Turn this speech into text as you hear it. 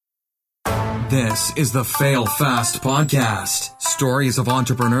This is the Fail Fast Podcast. Stories of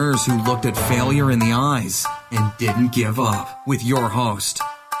entrepreneurs who looked at failure in the eyes and didn't give up. With your host,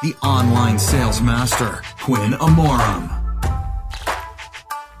 the online sales master, Quinn Amorum.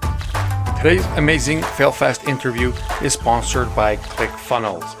 Today's amazing Fail Fast interview is sponsored by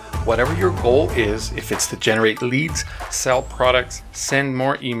ClickFunnels. Whatever your goal is, if it's to generate leads, sell products, send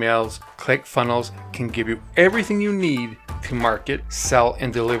more emails, ClickFunnels can give you everything you need to market, sell,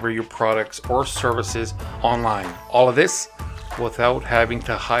 and deliver your products or services online. All of this without having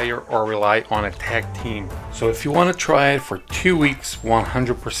to hire or rely on a tech team. So if you want to try it for 2 weeks,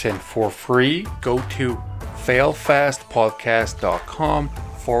 100% for free, go to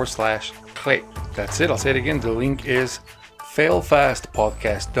failfastpodcast.com/click. That's it. I'll say it again. The link is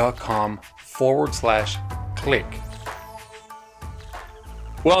failfastpodcast.com/click.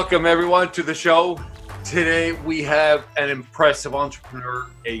 Welcome everyone to the show. Today we have an impressive entrepreneur,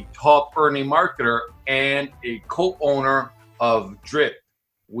 a top earning marketer, and a co-owner of Drip.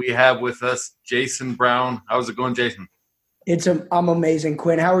 We have with us Jason Brown. How's it going, Jason? I'm amazing,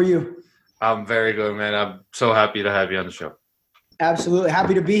 Quinn. How are you? I'm very good, man. I'm so happy to have you on the show. Absolutely.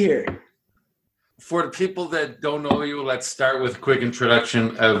 Happy to be here. For the people that don't know you, let's start with a quick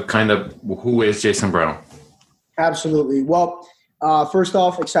introduction of kind of who is Jason Brown. Absolutely. Well, first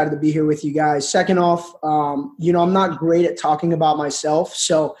off, excited to be here with you guys. Second off, I'm not great at talking about myself.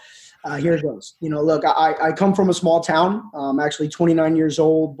 So here it goes. Look, I come from a small town. I'm actually 29 years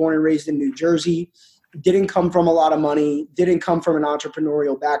old, born and raised in New Jersey. Didn't come from a lot of money. Didn't come from an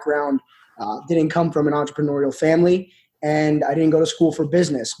entrepreneurial background. Didn't come from an entrepreneurial family. And I didn't go to school for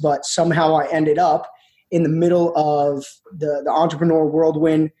business, but somehow I ended up in the middle of the entrepreneur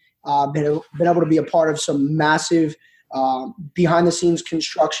whirlwind, been able to be a part of some massive behind the scenes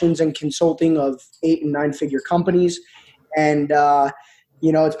constructions and consulting of 8 and 9 figure companies. And,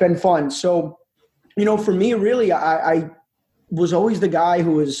 it's been fun. So, for me, really, I was always the guy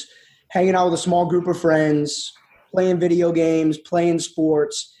who was hanging out with a small group of friends, playing video games, playing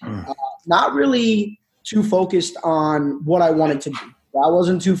sports, not really too focused on what I wanted to do. I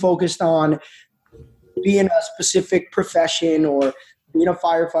wasn't too focused on being a specific profession or being a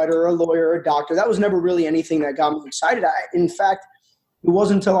firefighter or a lawyer or a doctor. That was never really anything that got me excited. In fact, it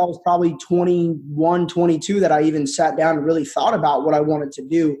wasn't until I was probably 21, 22 that I even sat down and really thought about what I wanted to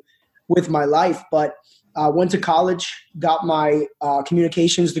do with my life. But I went to college, got my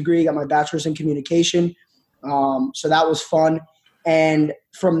communications degree, got my bachelor's in communication. So that was fun. And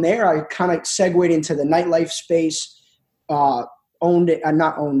from there, I kind of segued into the nightlife space, built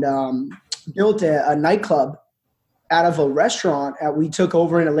a nightclub out of a restaurant we took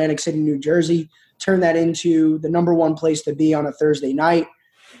over in Atlantic City, New Jersey, turned that into the number one place to be on a Thursday night,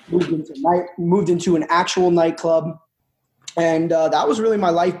 moved into an actual nightclub. And that was really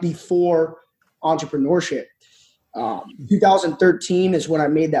my life before entrepreneurship. 2013 is when I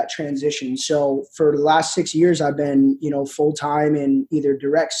made that transition. So for the last 6 years, I've been, full-time in either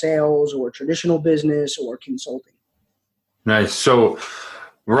direct sales or traditional business or consulting. Nice. So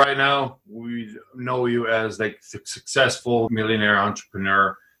right now we know you as like a successful millionaire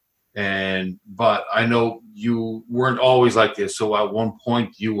entrepreneur, but I know you weren't always like this. So at one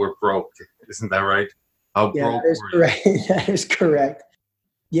point you were broke. Isn't that right? That is correct. That is correct.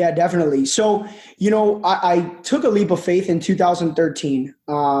 Yeah, definitely. So, I took a leap of faith in 2013.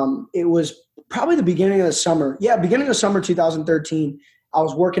 It was probably the beginning of the summer. Yeah, beginning of summer 2013. I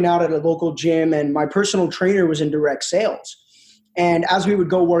was working out at a local gym and my personal trainer was in direct sales. And as we would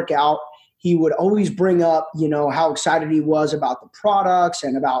go work out, he would always bring up, how excited he was about the products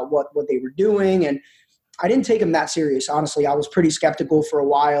and about what they were doing. And I didn't take him that serious. Honestly, I was pretty skeptical for a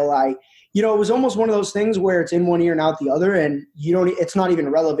while. It was almost one of those things where it's in one ear and out the other, and it's not even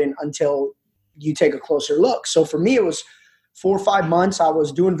relevant until you take a closer look. So for me, it was 4 or 5 months. I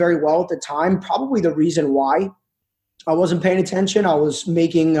was doing very well at the time. Probably the reason why I wasn't paying attention. I was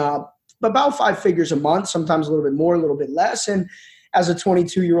making about 5 figures a month, sometimes a little bit more, a little bit less. And as a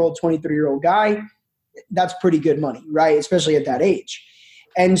 22-year-old, 23-year-old guy, that's pretty good money, right? Especially at that age.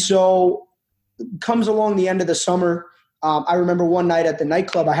 And so comes along the end of the summer. I remember one night at the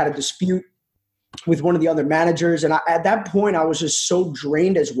nightclub, I had a dispute with one of the other managers. And at that point, I was just so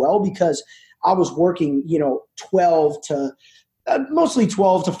drained as well because I was working, mostly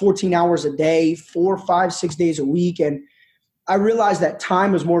 12 to 14 hours a day, 4, 5, 6 days a week. And I realized that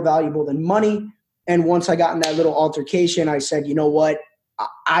time was more valuable than money. And once I got in that little altercation, I said, you know what?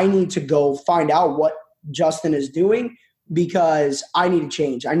 I need to go find out what Justin is doing because I need to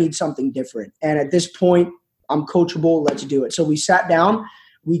change. I need something different. And at this point, I'm coachable. Let's do it. So we sat down,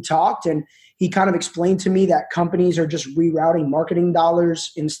 we talked, and he kind of explained to me that companies are just rerouting marketing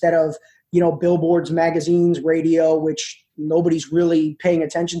dollars instead of billboards, magazines, radio, which nobody's really paying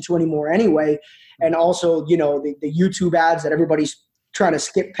attention to anymore anyway. And also, the YouTube ads that everybody's trying to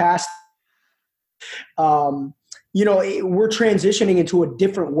skip past. We're transitioning into a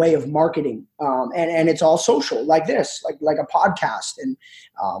different way of marketing. And it's all social, like this, like a podcast and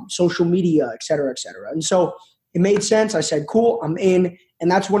social media, et cetera, et cetera. And so it made sense. I said, cool, I'm in. And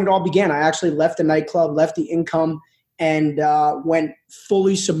that's when it all began. I actually left the nightclub, left the income, and went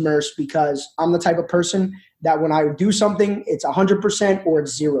fully submersed, because I'm the type of person that when I do something, it's 100% or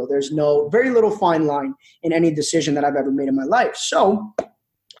it's zero. There's very little fine line in any decision that I've ever made in my life. So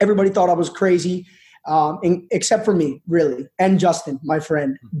everybody thought I was crazy, except for me, really, and Justin, my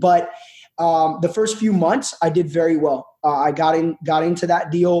friend. But the first few months, I did very well. I got into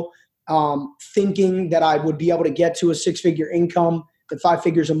that deal thinking that I would be able to get to a 6-figure income, to 5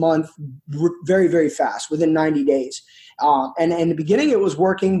 figures a month, very, very fast, within 90 days. And in the beginning, it was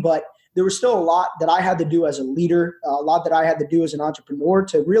working, but there was still a lot that I had to do as a leader, a lot that I had to do as an entrepreneur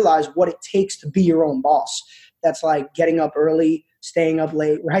to realize what it takes to be your own boss. That's like getting up early, staying up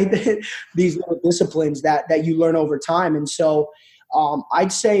late, right? These little disciplines that you learn over time. And so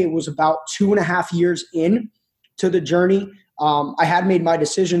I'd say it was about 2.5 years in to the journey. I had made my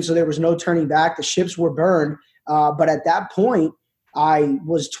decision, so there was no turning back. The ships were burned. But at that point, I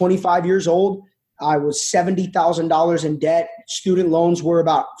was 25 years old. I was $70,000 in debt. Student loans were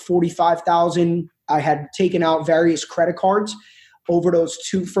about $45,000. I had taken out various credit cards over those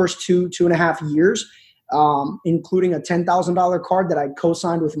first 2.5 years, including a $10,000 card that I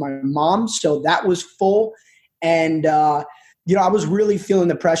co-signed with my mom. So that was full. And, I was really feeling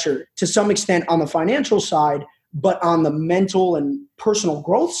the pressure to some extent on the financial side, but on the mental and personal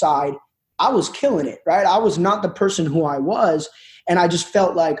growth side, I was killing it, right? I was not the person who I was. And I just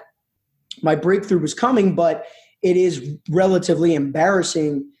felt like my breakthrough was coming, but it is relatively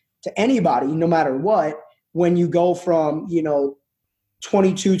embarrassing to anybody, no matter what, when you go from,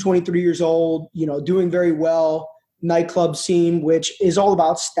 22, 23 years old, doing very well, nightclub scene, which is all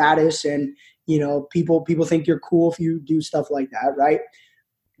about status and, people think you're cool if you do stuff like that, right?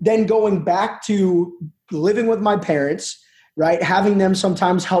 Then going back to living with my parents, right? Having them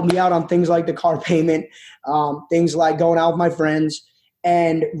sometimes help me out on things like the car payment, things like going out with my friends,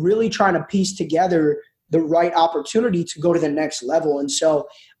 and really trying to piece together the right opportunity to go to the next level. And so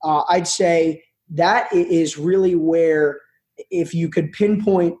I'd say that is really where, if you could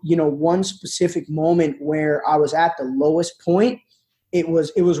pinpoint, one specific moment where I was at the lowest point, it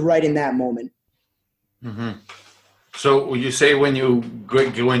was right in that moment. Mm-hmm. So you say when you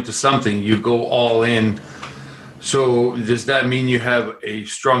go into something, you go all in. So does that mean you have a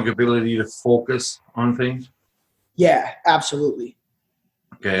strong ability to focus on things? Yeah, absolutely.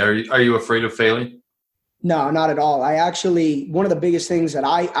 Okay. Are you afraid of failing? No, not at all. I actually, one of the biggest things that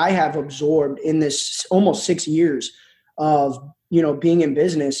I have absorbed in this almost 6 years of, being in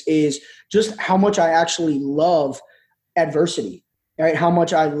business is just how much I actually love adversity, right? How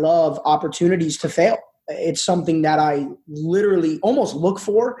much I love opportunities to fail. It's something that I literally almost look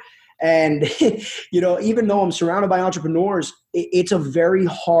for. And, even though I'm surrounded by entrepreneurs, it's a very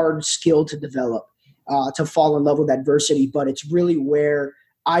hard skill to develop, to fall in love with adversity, but it's really where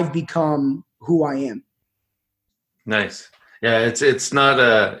I've become who I am. Nice. Yeah, it's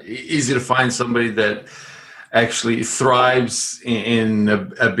not easy to find somebody that actually thrives in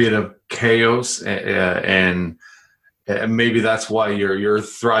a bit of chaos, and maybe that's why you're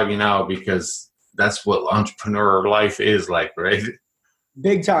thriving now, because that's what entrepreneur life is like, right?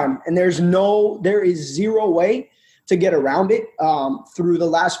 Big time. And there is zero way to get around it. Through the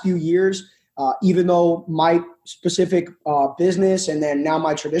last few years, even though my specific business and then now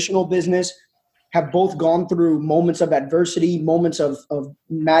my traditional business have both gone through moments of adversity, moments of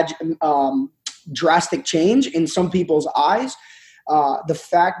drastic change in some people's eyes, the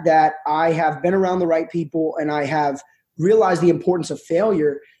fact that I have been around the right people and I have realized the importance of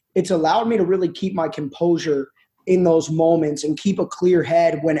failure, it's allowed me to really keep my composure in those moments and keep a clear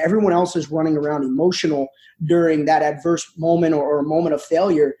head when everyone else is running around emotional during that adverse moment or a moment of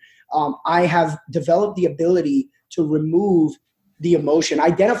failure. I have developed the ability to remove the emotion,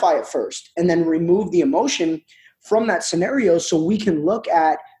 identify it first, and then remove the emotion from that scenario so we can look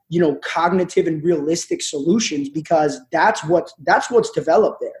at, cognitive and realistic solutions, because that's what's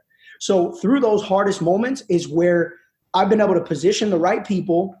developed there. So through those hardest moments is where I've been able to position the right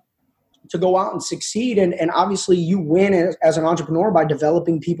people to go out and succeed. And obviously you win as an entrepreneur by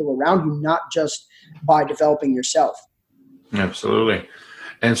developing people around you, not just by developing yourself. Absolutely.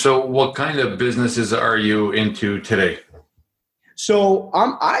 And so what kind of businesses are you into today? So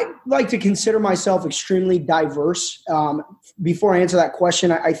I like to consider myself extremely diverse. Before I answer that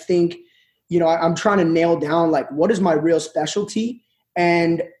question, I think I'm trying to nail down like, what is my real specialty?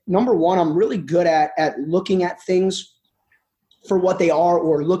 And number one, I'm really good at looking at things for what they are,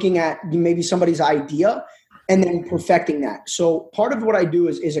 or looking at maybe somebody's idea and then perfecting that. So part of what I do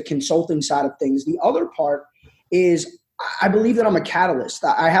is a consulting side of things. The other part is I believe that I'm a catalyst.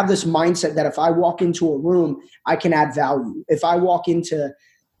 I have this mindset that if I walk into a room, I can add value. If I walk into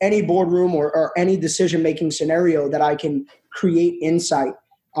any boardroom or any decision-making scenario, that I can create insight.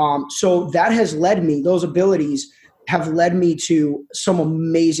 So that has led me, those abilities have led me to some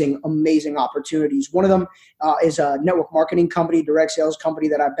amazing, amazing opportunities. One of them is a network marketing company, direct sales company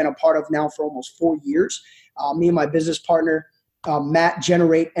that I've been a part of now for almost 4 years. Me and my business partner, Matt,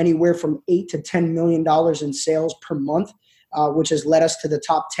 generate anywhere from $8 to $10 million in sales per month, which has led us to the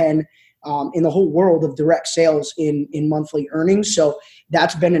top 10 in the whole world of direct sales in monthly earnings. So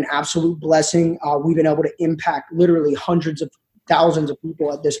that's been an absolute blessing. We've been able to impact literally hundreds of thousands of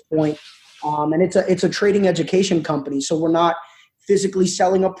people at this point. And it's a trading education company. So we're not physically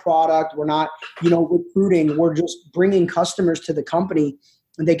selling a product. We're not, recruiting. We're just bringing customers to the company,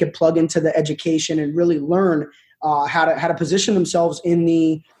 and they could plug into the education and really learn how to position themselves in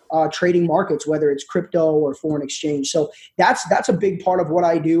the trading markets, whether it's crypto or foreign exchange. So that's a big part of what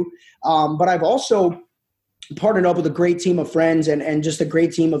I do. But I've also partnered up with a great team of friends and just a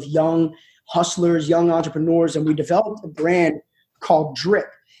great team of young hustlers, young entrepreneurs, and we developed a brand called Drip.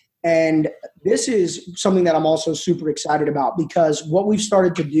 And this is something that I'm also super excited about, because what we've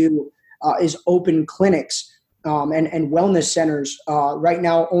started to do is open clinics and wellness centers. Right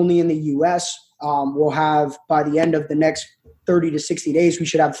now, only in the U.S., we'll have, by the end of the next 30 to 60 days, we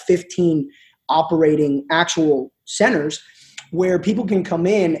should have 15 operating actual centers where people can come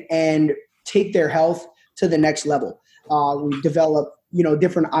in and take their health to the next level. We develop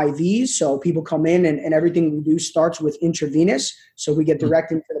different IVs. So people come in and everything we do starts with intravenous. So we get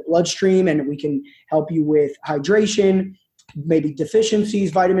direct into the bloodstream, and we can help you with hydration, maybe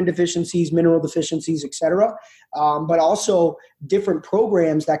deficiencies, vitamin deficiencies, mineral deficiencies, etc. But also different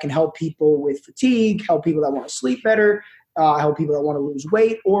programs that can help people with fatigue, help people that want to sleep better, help people that want to lose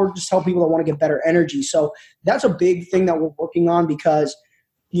weight, or just help people that want to get better energy. So that's a big thing that we're working on, because,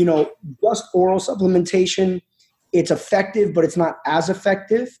 just oral supplementation, it's effective, but it's not as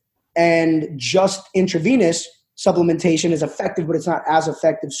effective. And just intravenous supplementation is effective, but it's not as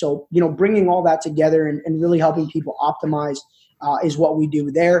effective. So, bringing all that together and really helping people optimize is what we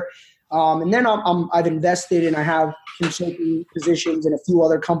do there. And then I've invested, and I have consulting positions in a few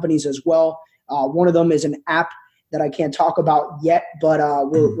other companies as well. One of them is an app that I can't talk about yet, but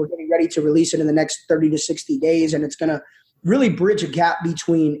we're getting ready to release it in the next 30 to 60 days. And it's going to really bridge a gap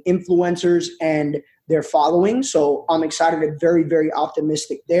between influencers and their following. So I'm excited and very, very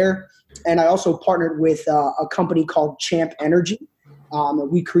optimistic there. And I also partnered with a company called Champ Energy.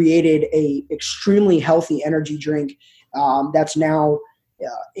 We created a extremely healthy energy drink that's now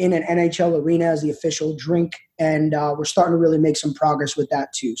in an NHL arena as the official drink. And we're starting to really make some progress with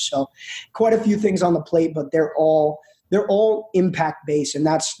that too. So quite a few things on the plate, but they're all impact based. And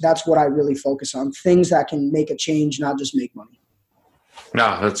that's what I really focus on, things that can make a change, not just make money.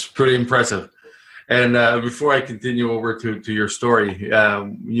 No, that's pretty impressive. And before I continue over to your story,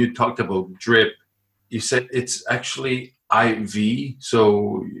 you talked about Drip. You said it's actually IV.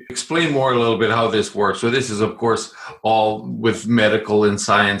 So explain more a little bit how this works. So this is, of course, all with medical and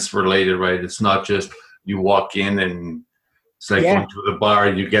science related, right? It's not just you walk in and it's like going to the bar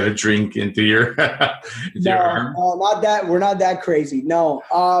and you get a drink into your, your arm. No, not that. We're not that crazy. No.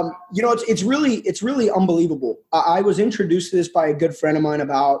 It's really unbelievable. I was introduced to this by a good friend of mine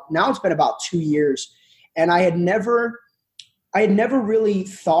it's been about 2 years. And I had never really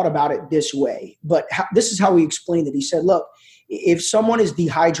thought about it this way, but this is how he explained it. He said, look, if someone is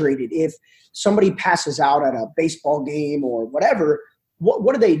dehydrated, if somebody passes out at a baseball game or whatever,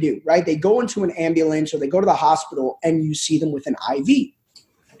 what do? Right? They go into an ambulance or they go to the hospital and you see them with an IV.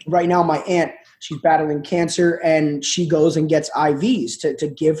 Right now, my aunt, she's battling cancer and she goes and gets IVs to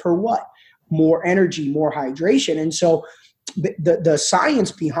give her what? More energy, more hydration. And so the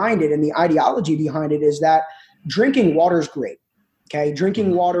science behind it and the ideology behind it is that drinking water is great. Okay.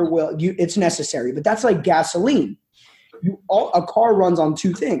 Drinking water it's necessary, but that's like gasoline. A car runs on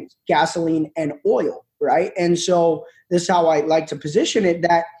two things, gasoline and oil. Right. And so this is how I like to position it,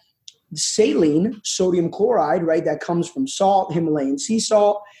 that saline, sodium chloride, right, that comes from salt, Himalayan sea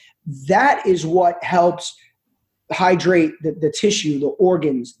salt, that is what helps hydrate the tissue, the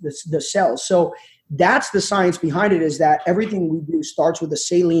organs, the cells. So that's the science behind it, is that everything we do starts with a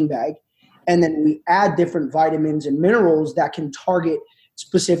saline bag, and then we add different vitamins and minerals that can target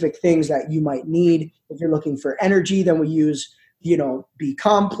specific things that you might need. If you're looking for energy, then we use B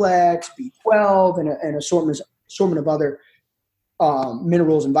complex, B12, and an assortment of other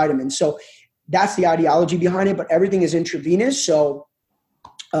minerals and vitamins. So that's the ideology behind it, but everything is intravenous. So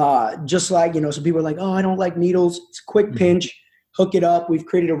just like, some people are like, oh, I don't like needles. It's a quick pinch, hook it up. We've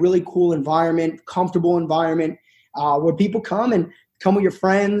created a really cool environment, comfortable environment where people come with your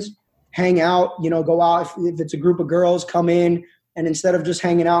friends, hang out, go out. If it's a group of girls, come in, and instead of just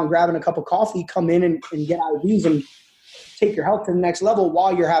hanging out and grabbing a cup of coffee, come in and get IVs and take your health to the next level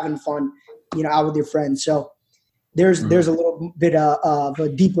while you're having fun, out with your friends. So there's a little bit of a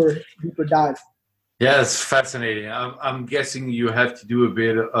deeper dive. Yeah, it's fascinating. I'm guessing you have to do a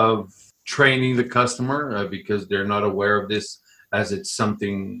bit of training the customer because they're not aware of this as it's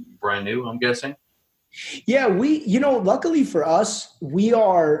something brand new, I'm guessing. Yeah, luckily for us, we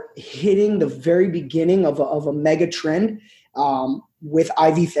are hitting the very beginning of a mega trend with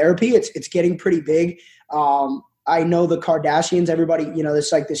IV therapy. It's getting pretty big. I know the Kardashians, everybody,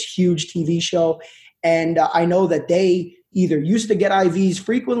 it's like this huge TV show. And I know that they either used to get IVs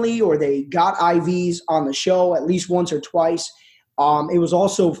frequently or they got IVs on the show at least once or twice. It was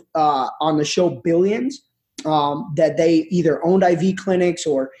also on the show Billions that they either owned IV clinics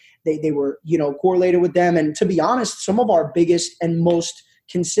or they were, correlated with them. And to be honest, some of our biggest and most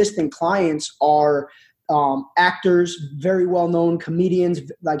consistent clients are actors, very well-known comedians,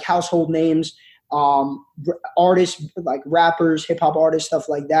 like household names, artists, like rappers, hip-hop artists, stuff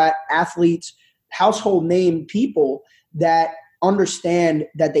like that, athletes, household name people that understand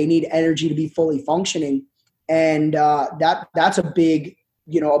that they need energy to be fully functioning. And that's a big,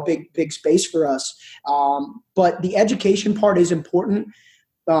 big space for us. But the education part is important.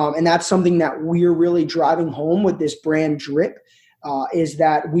 And that's something that we're really driving home with this brand Drip, is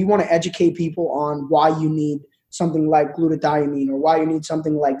that we want to educate people on why you need something like glutathione, or why you need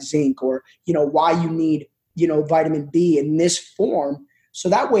something like zinc, or, why you need, vitamin B in this form. So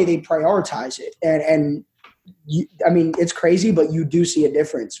that way they prioritize it. And it's crazy, but you do see a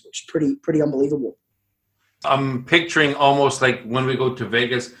difference, which is pretty unbelievable. I'm picturing almost like when we go to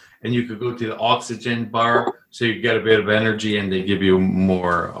Vegas and you could go to the oxygen bar, so you get a bit of energy and they give you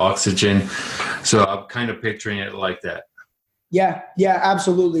more oxygen. So I'm kind of picturing it like that. Yeah,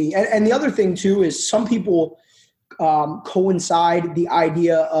 absolutely. And the other thing too is some people coincide the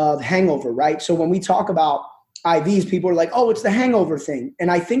idea of hangover, right? So when we talk about IVs, people are like, oh, it's the hangover thing. And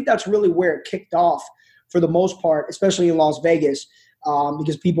I think that's really where it kicked off for the most part, especially in Las Vegas,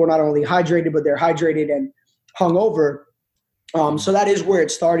 because people are not only hydrated, but they're hydrated and hungover. So that is where it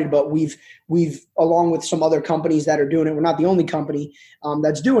started. But we've along with some other companies that are doing it, we're not the only company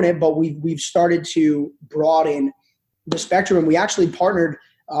that's doing it, but we've started to broaden the spectrum. And we actually partnered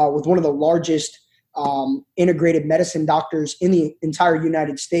with one of the largest integrated medicine doctors in the entire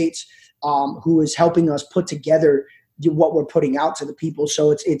United States, who is helping us put together what we're putting out to the people.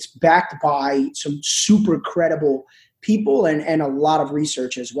 So it's backed by some super credible people and a lot of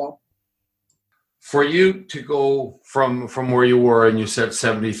research as well. For you to go from where you were, and you said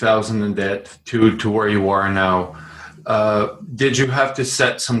 70,000 in debt, to where you are now, did you have to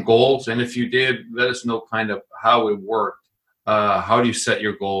set some goals? And if you did, let us know kind of how it worked. How do you set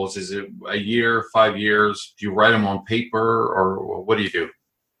your goals? Is it a year, 5 years? Do you write them on paper, or what do you do?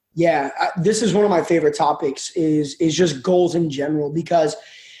 Yeah, this is one of my favorite topics is just goals in general, because,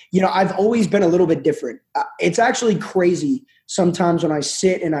 I've always been a little bit different. It's actually crazy sometimes when I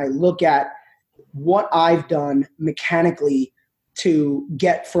sit and I look at what I've done mechanically to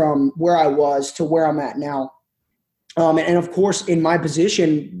get from where I was to where I'm at now. And of course, in my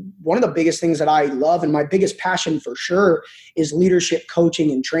position, one of the biggest things that I love and my biggest passion for sure is leadership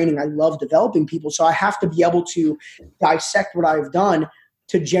coaching and training. I love developing people. So I have to be able to dissect what I've done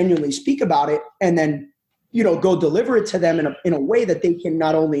to genuinely speak about it, and then, go deliver it to them in a way that they can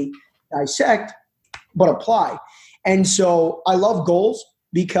not only dissect, but apply. And so I love goals,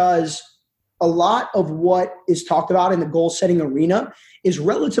 because a lot of what is talked about in the goal setting arena is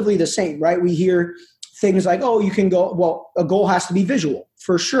relatively the same, right? We hear things like, oh, you can go, well, a goal has to be visual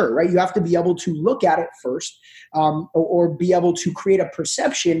for sure, right? You have to be able to look at it first, or be able to create a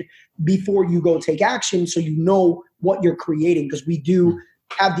perception before you go take action, so you know what you're creating, because we do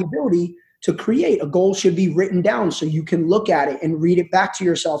have the ability to create. A goal should be written down so you can look at it and read it back to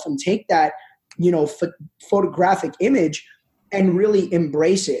yourself and take that, photographic image and really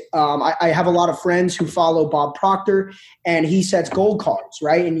embrace it. I have a lot of friends who follow Bob Proctor, and he sets goal cards,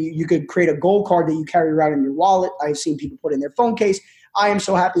 right? And you could create a goal card that you carry around in your wallet. I've seen people put in their phone case. I am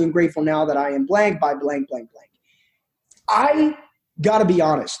so happy and grateful now that I am blank by blank, blank, blank. I got to be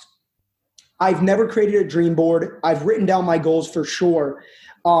honest. I've never created a dream board. I've written down my goals for sure.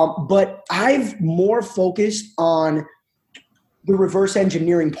 But I've more focused on the reverse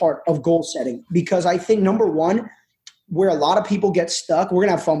engineering part of goal setting, because I think number one, where a lot of people get stuck, we're going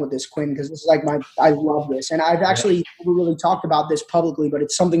to have fun with this, Quinn, because this is like I love this. And I've actually never really talked about this publicly, but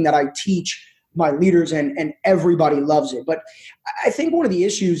it's something that I teach my leaders and everybody loves it. But I think one of the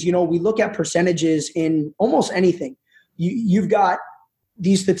issues, we look at percentages in almost anything. You've got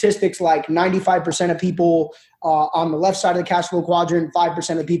these statistics like 95% of people on the left side of the cash flow quadrant,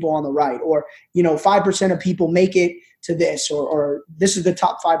 5% of people on the right, or 5% of people make it to this, or this is the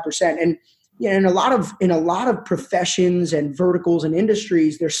top 5%. And in a lot of professions and verticals and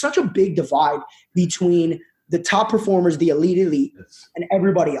industries, there's such a big divide between the top performers, the elite, and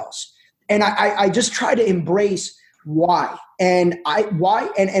everybody else. And I just try to embrace why. And I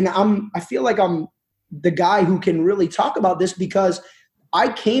feel like I'm the guy who can really talk about this, because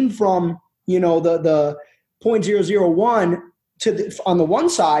I came from, the 0.001 on the one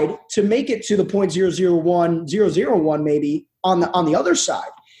side to make it to the 0.001001 maybe on the other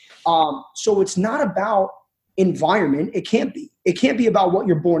side. So it's not about environment. It can't be. It can't be about what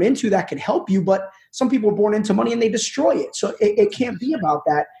you're born into that can help you, but some people are born into money and they destroy it. So it can't be about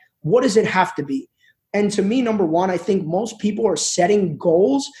that. What does it have to be? And to me, number one, I think most people are setting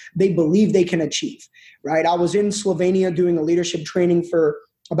goals they believe they can achieve, right? I was in Slovenia doing a leadership training for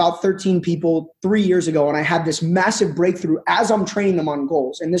about 13 people 3 years ago, and I had this massive breakthrough as I'm training them on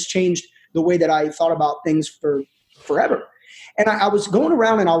goals. And this changed the way that I thought about things for forever. And I was going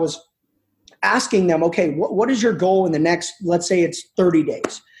around and I was asking them, okay, what is your goal in the next, let's say it's 30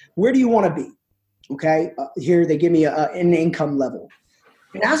 days. Where do you want to be? Okay, here they give me an income level.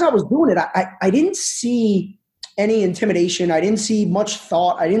 And as I was doing it, I didn't see any intimidation. I didn't see much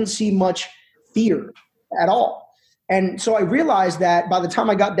thought. I didn't see much fear at all. And so I realized that by the time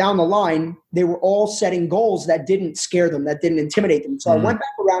I got down the line, they were all setting goals that didn't scare them, that didn't intimidate them. So I went back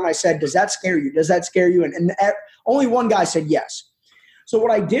around and I said, does that scare you? Does that scare you? And only one guy said yes. So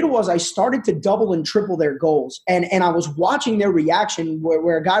what I did was I started to double and triple their goals. And I was watching their reaction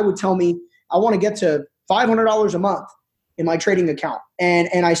where a guy would tell me, I want to get to $500 a month in my trading account.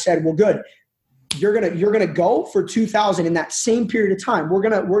 And I said, well, good. You're gonna go for 2,000 in that same period of time. We're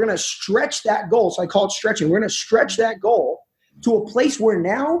gonna stretch that goal. So I call it stretching. We're gonna stretch that goal to a place where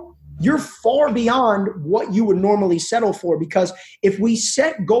now you're far beyond what you would normally settle for. Because if we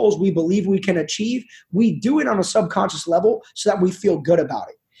set goals we believe we can achieve, we do it on a subconscious level so that we feel good about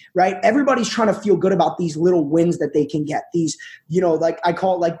it. Right? Everybody's trying to feel good about these little wins that they can get. These, like I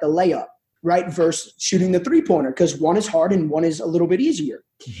call it like the layup, right? Versus shooting the 3-pointer, because one is hard and one is a little bit easier.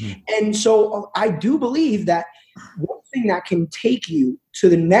 Mm-hmm. And so I do believe that one thing that can take you to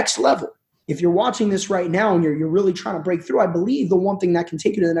the next level, if you're watching this right now and you're really trying to break through, I believe the one thing that can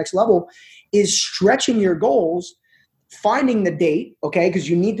take you to the next level is stretching your goals, finding the date, okay? Because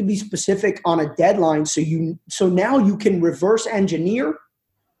you need to be specific on a deadline. So now you can reverse engineer,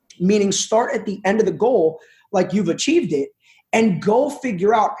 meaning start at the end of the goal like you've achieved it, and go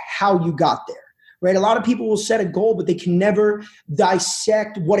figure out how you got there, right? A lot of people will set a goal, but they can never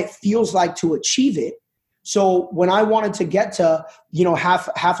dissect what it feels like to achieve it. So when I wanted to get to, half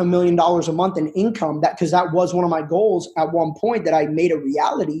 $500,000 a month in income, because that was one of my goals at one point that I made a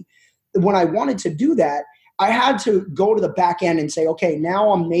reality. When I wanted to do that, I had to go to the back end and say, okay,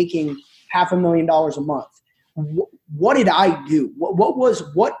 now I'm making $500,000 a month. What did I do?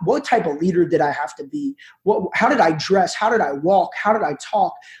 What type of leader did I have to be? How did I dress? How did I walk? How did I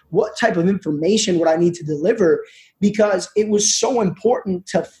talk? What type of information would I need to deliver? Because it was so important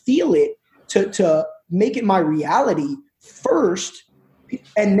to feel it, to make it my reality first,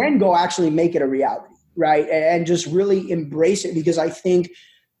 and then go actually make it a reality, right? And just really embrace it, because I think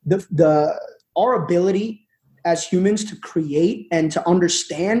our ability as humans to create and to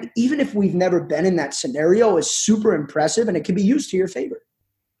understand, even if we've never been in that scenario, is super impressive, and it can be used to your favor.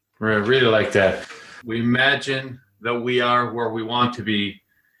 I really like that. We imagine that we are where we want to be,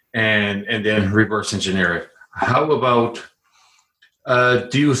 and then reverse engineer it. How about,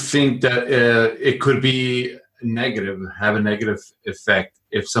 do you think that it could be negative, have a negative effect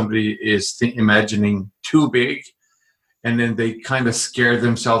if somebody is imagining too big, and then they kind of scare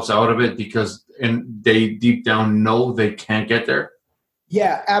themselves out of it and they deep down know they can't get there?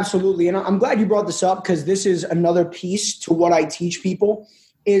 Yeah, absolutely. And I'm glad you brought this up, because this is another piece to what I teach people,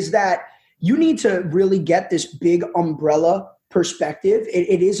 is that you need to really get this big umbrella perspective.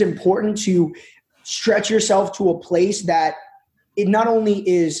 It is important to stretch yourself to a place that it not only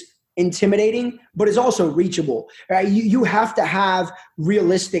is intimidating, but is also reachable. Right? You have to have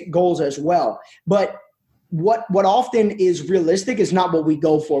realistic goals as well. But what often is realistic is not what we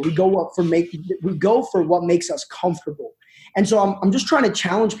go for. We go for what makes us comfortable. And so I'm just trying to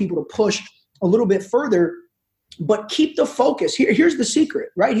challenge people to push a little bit further but keep the focus. Here's the secret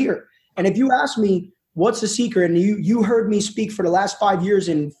right here. And if you ask me, what's the secret? And you heard me speak for the last 5 years,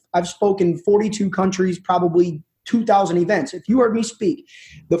 and I've spoken 42 countries, probably 2,000 events. If you heard me speak,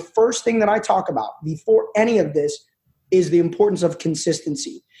 the first thing that I talk about before any of this is the importance of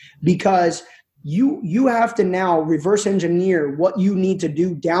consistency, because you have to now reverse engineer what you need to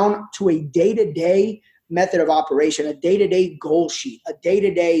do down to a day-to-day method of operation, a day-to-day goal sheet, a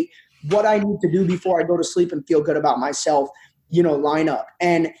day-to-day what I need to do before I go to sleep and feel good about myself, line up.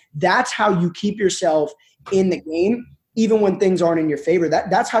 And that's how you keep yourself in the game, even when things aren't in your favor.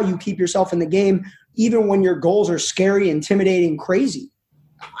 That's how you keep yourself in the game, even when your goals are scary, intimidating, crazy.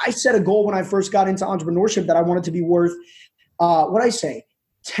 I set a goal when I first got into entrepreneurship that I wanted to be worth,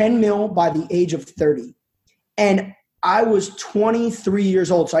 10 mil by the age of 30. And I was 23 years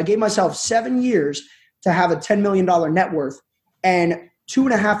old. So I gave myself 7 years to have a $10 million net worth. And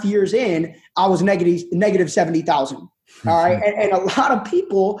 2.5 years in, I was negative 70,000. All right. And a lot of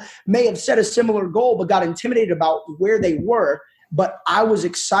people may have set a similar goal, but got intimidated about where they were. But I was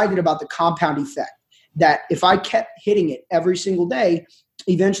excited about the compound effect, that if I kept hitting it every single day,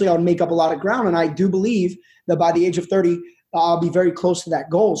 eventually I would make up a lot of ground. And I do believe that by the age of 30, I'll be very close to that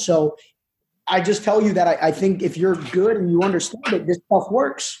goal. So I just tell you that I think if you're good and you understand it, this stuff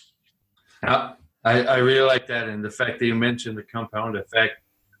works. I really like that. And the fact that you mentioned the compound effect,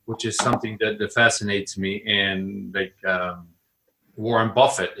 which is something that fascinates me. And Warren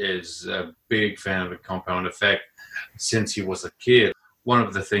Buffett is a big fan of the compound effect since he was a kid. One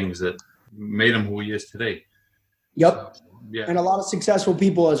of the things that made him who he is today. Yep. So, yeah. And a lot of successful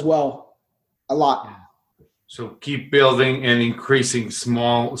people as well. A lot. Yeah. So keep building and increasing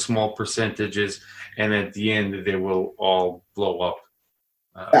small percentages, and at the end they will all blow up.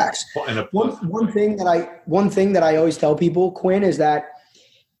 Facts. One thing that I always tell people, Quinn, is that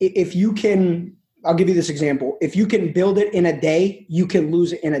if you can, I'll give you this example. If you can build it in a day, you can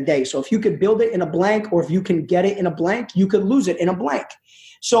lose it in a day. So if you could build it in a blank, or if you can get it in a blank, you could lose it in a blank.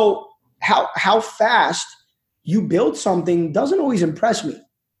 So how fast you build something doesn't always impress me.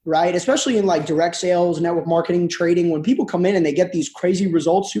 Right? Especially in like direct sales, network marketing, trading, when people come in and they get these crazy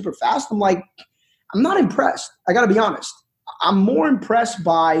results super fast, I'm like, I'm not impressed. I got to be honest. I'm more impressed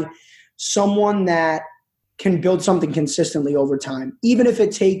by someone that can build something consistently over time. Even if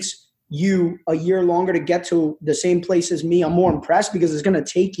it takes you a year longer to get to the same place as me, I'm more impressed, because it's going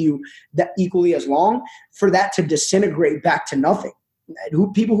to take you that equally as long for that to disintegrate back to nothing.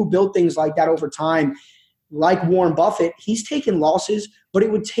 People who build things like that over time, like Warren Buffett, he's taken losses, but it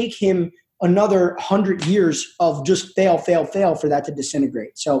would take him another 100 years of just fail for that to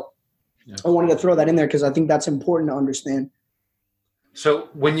disintegrate. So yeah. I wanted to throw that in there because I think that's important to understand. So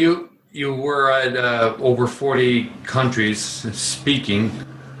when you were at over 40 countries speaking,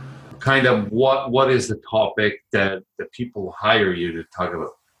 kind of what is the topic that the people hire you to talk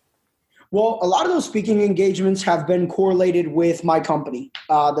about? Well, a lot of those speaking engagements have been correlated with my company,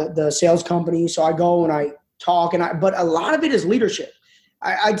 the sales company. So I go and I talk, but a lot of it is leadership.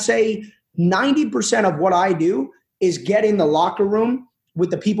 I'd say 90% of what I do is get in the locker room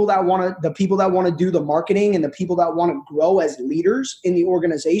with the people that want to do the marketing and the people that want to grow as leaders in the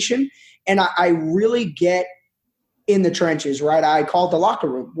organization. And I really get in the trenches, right? I call it the locker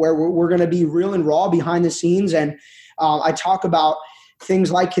room, where we're going to be real and raw behind the scenes. And I talk about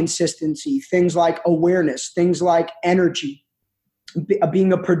things like consistency, things like awareness, things like energy,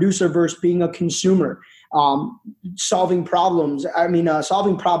 being a producer versus being a consumer, solving problems.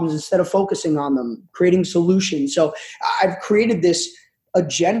 Solving problems instead of focusing on them, creating solutions. So I've created this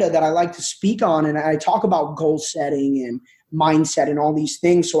agenda that I like to speak on, and I talk about goal setting and mindset and all these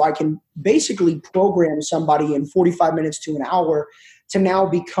things, so I can basically program somebody in 45 minutes to an hour to now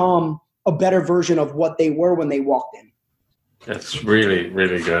become a better version of what they were when they walked in. That's really,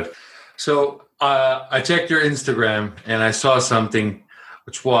 really good. So I checked your Instagram and I saw something,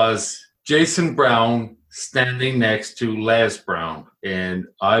 which was Jason Brown standing next to Les Brown. And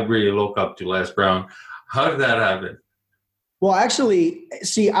I really look up to Les Brown. How did that happen? Well, actually,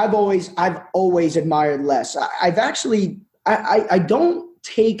 see, I've always admired Les. I don't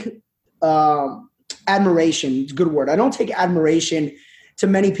take admiration. It's a good word. I don't take admiration to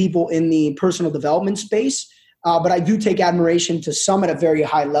many people in the personal development space. But I do take admiration to some at a very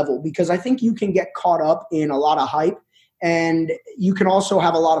high level, because I think you can get caught up in a lot of hype, and you can also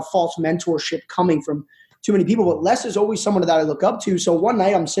have a lot of false mentorship coming from too many people. But Les is always someone that I look up to. So one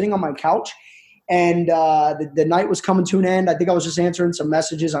night I'm sitting on my couch, and the night was coming to an end. I think I was just answering some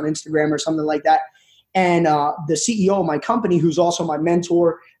messages on Instagram or something like that. And the CEO of my company, who's also my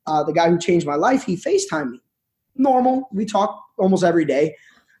mentor, the guy who changed my life, he FaceTimed me. Normal. We talk almost every day.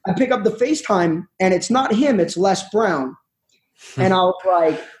 I pick up the FaceTime and it's not him, it's Les Brown. And I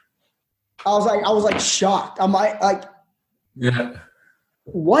was like shocked. I'm like, yeah.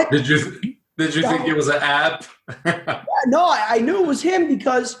 What? Did you think it was an app? No, I knew it was him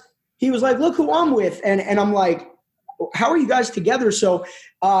because he was like, look who I'm with. And I'm like, how are you guys together? So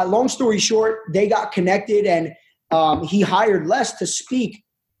long story short, they got connected and he hired Les to speak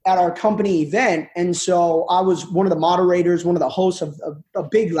at our company event. And so I was one of the moderators, one of the hosts of a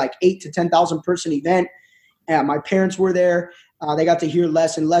big, like 8,000 to 10,000 person event. And my parents were there. They got to hear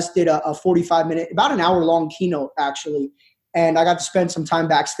Les, and Les did a 45-minute, about an hour long keynote actually. And I got to spend some time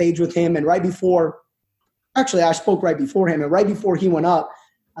backstage with him. And I spoke right before him. And right before he went up,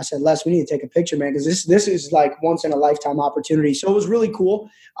 I said, Les, we need to take a picture, man, because this is like once in a lifetime opportunity. So it was really cool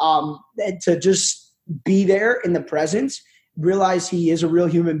to just be there in the presence, realize he is a real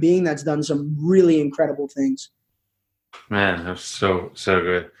human being that's done some really incredible things. Man, that's so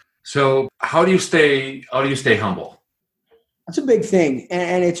good. So how do you stay humble? That's a big thing,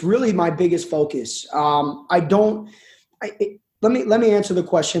 and it's really my biggest focus. Let me answer the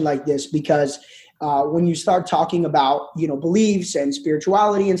question like this, because when you start talking about beliefs and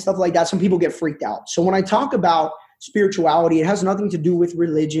spirituality and stuff like that, some people get freaked out. So when I talk about spirituality, it has nothing to do with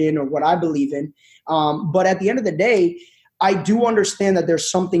religion or what I believe in. But at the end of the day, I do understand that there's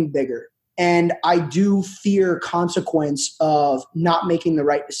something bigger, and I do fear consequence of not making the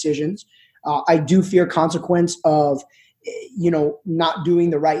right decisions. I do fear consequence of not doing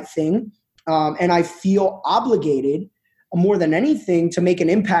the right thing. And I feel obligated more than anything to make an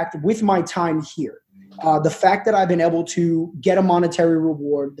impact with my time here. The fact that I've been able to get a monetary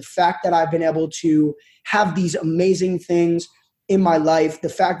reward, the fact that I've been able to have these amazing things in my life, the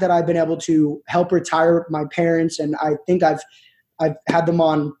fact that I've been able to help retire my parents, and I think I've had them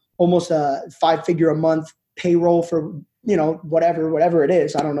on almost a 5-figure a month payroll for, whatever it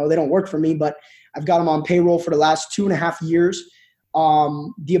is. I don't know. They don't work for me, but I've got them on payroll for the last 2.5 years.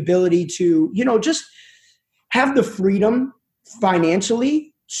 The ability to, just have the freedom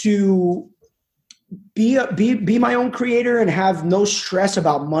financially to be my own creator and have no stress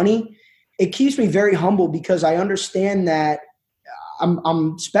about money. It keeps me very humble because I understand that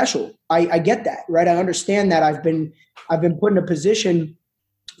I'm special. I get that, right? I understand that I've been put in a position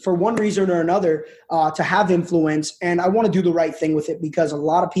for one reason or another to have influence, and I want to do the right thing with it because a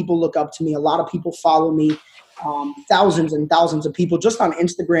lot of people look up to me. A lot of people follow me, thousands and thousands of people just on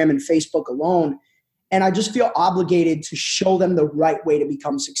Instagram and Facebook alone. And I just feel obligated to show them the right way to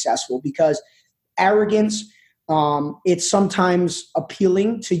become successful, because arrogance, it's sometimes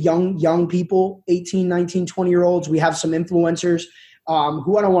appealing to young people, 18, 19, 20-year-olds. We have some influencers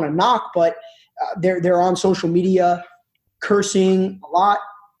who I don't want to knock, but they're on social media cursing a lot,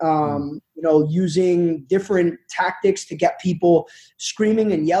 using different tactics to get people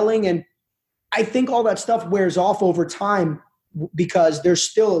screaming and yelling. And I think all that stuff wears off over time because there's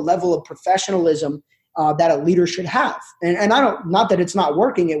still a level of professionalism that a leader should have. And not that it's not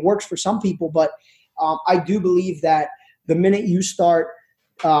working, it works for some people, but I do believe that the minute you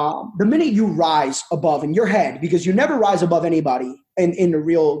rise above in your head, because you never rise above anybody in the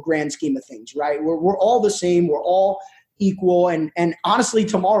real grand scheme of things, right? We're all the same. We're all equal. And honestly,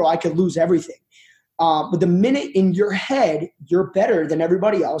 tomorrow I could lose everything. But the minute in your head, you're better than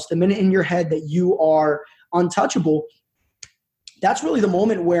everybody else, the minute in your head that you are untouchable, that's really the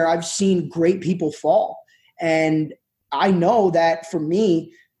moment where I've seen great people fall. And I know that for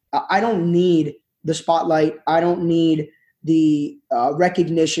me, I don't need the spotlight. I don't need the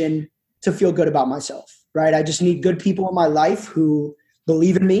recognition to feel good about myself, right? I just need good people in my life who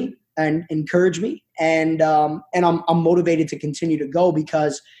believe in me and encourage me. And I'm motivated to continue to go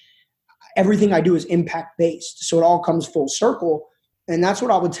because everything I do is impact based. So it all comes full circle. And that's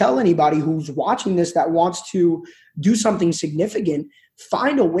what I would tell anybody who's watching this that wants to do something significant.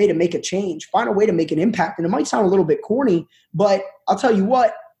 Find a way to make a change, find a way to make an impact. And it might sound a little bit corny, but I'll tell you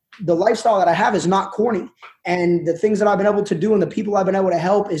what, the lifestyle that I have is not corny. And the things that I've been able to do and the people I've been able to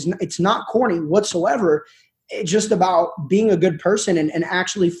help it's not corny whatsoever. It's just about being a good person and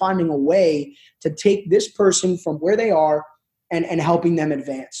actually finding a way to take this person from where they are and helping them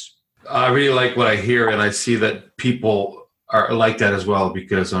advance. I really like what I hear, and I see that people are like that as well,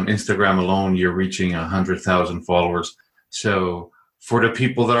 because on Instagram alone, you're reaching 100,000 followers. So for the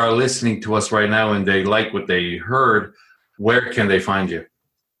people that are listening to us right now and they like what they heard, where can they find you?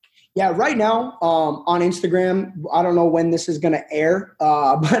 Yeah, right now on Instagram, I don't know when this is going to air,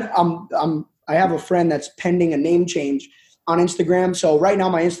 but I have a friend that's pending a name change on Instagram. So right now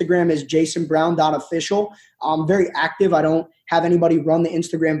my Instagram is jasonbrown.official. I'm very active. I don't have anybody run the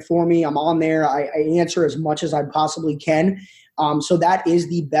Instagram for me. I'm on there. I answer as much as I possibly can. So that is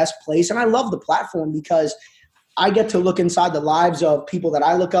the best place. And I love the platform because I get to look inside the lives of people that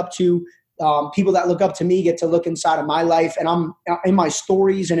I look up to. People that look up to me get to look inside of my life. And I'm in my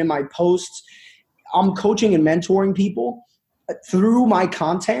stories and in my posts, I'm coaching and mentoring people through my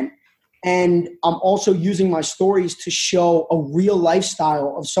content. And I'm also using my stories to show a real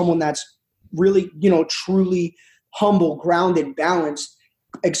lifestyle of someone that's really, truly humble, grounded, balanced,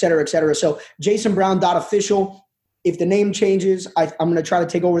 et cetera, et cetera. So jasonbrown.official. If the name changes, I'm going to try to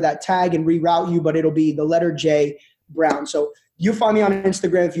take over that tag and reroute you, but it'll be the letter J Brown. So you find me on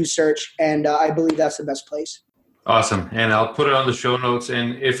Instagram if you search, and I believe that's the best place. Awesome. And I'll put it on the show notes.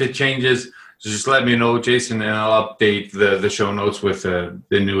 And if it changes, just let me know, Jason, and I'll update the show notes with the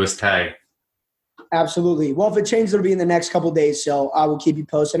newest tag. Absolutely. Well, if it changes, it'll be in the next couple of days. So I will keep you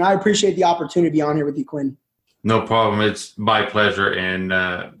posted. And I appreciate the opportunity to be on here with you, Quinn. No problem. It's my pleasure. And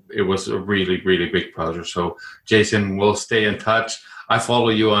it was a really, really big pleasure. So, Jason, we'll stay in touch. I follow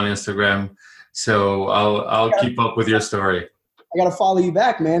you on Instagram, so I'll keep up with your story. I got to follow you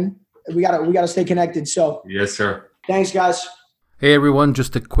back, man. We got to stay connected. So, yes, sir. Thanks, guys. Hey, everyone.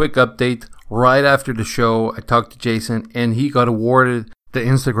 Just a quick update. Right after the show, I talked to Jason, and he got awarded the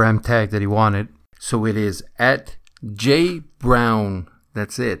Instagram tag that he wanted. So it is at @JBrown.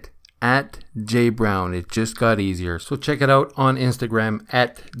 That's it. @JBrown. It just got easier. So check it out on Instagram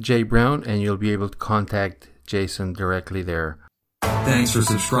 @JBrown, and you'll be able to contact Jason directly there. Thanks for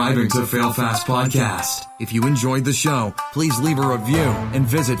subscribing to Fail Fast Podcast. If you enjoyed the show, please leave a review and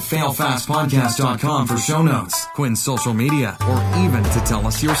visit failfastpodcast.com for show notes, Quinn's social media, or even to tell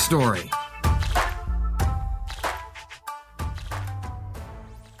us your story.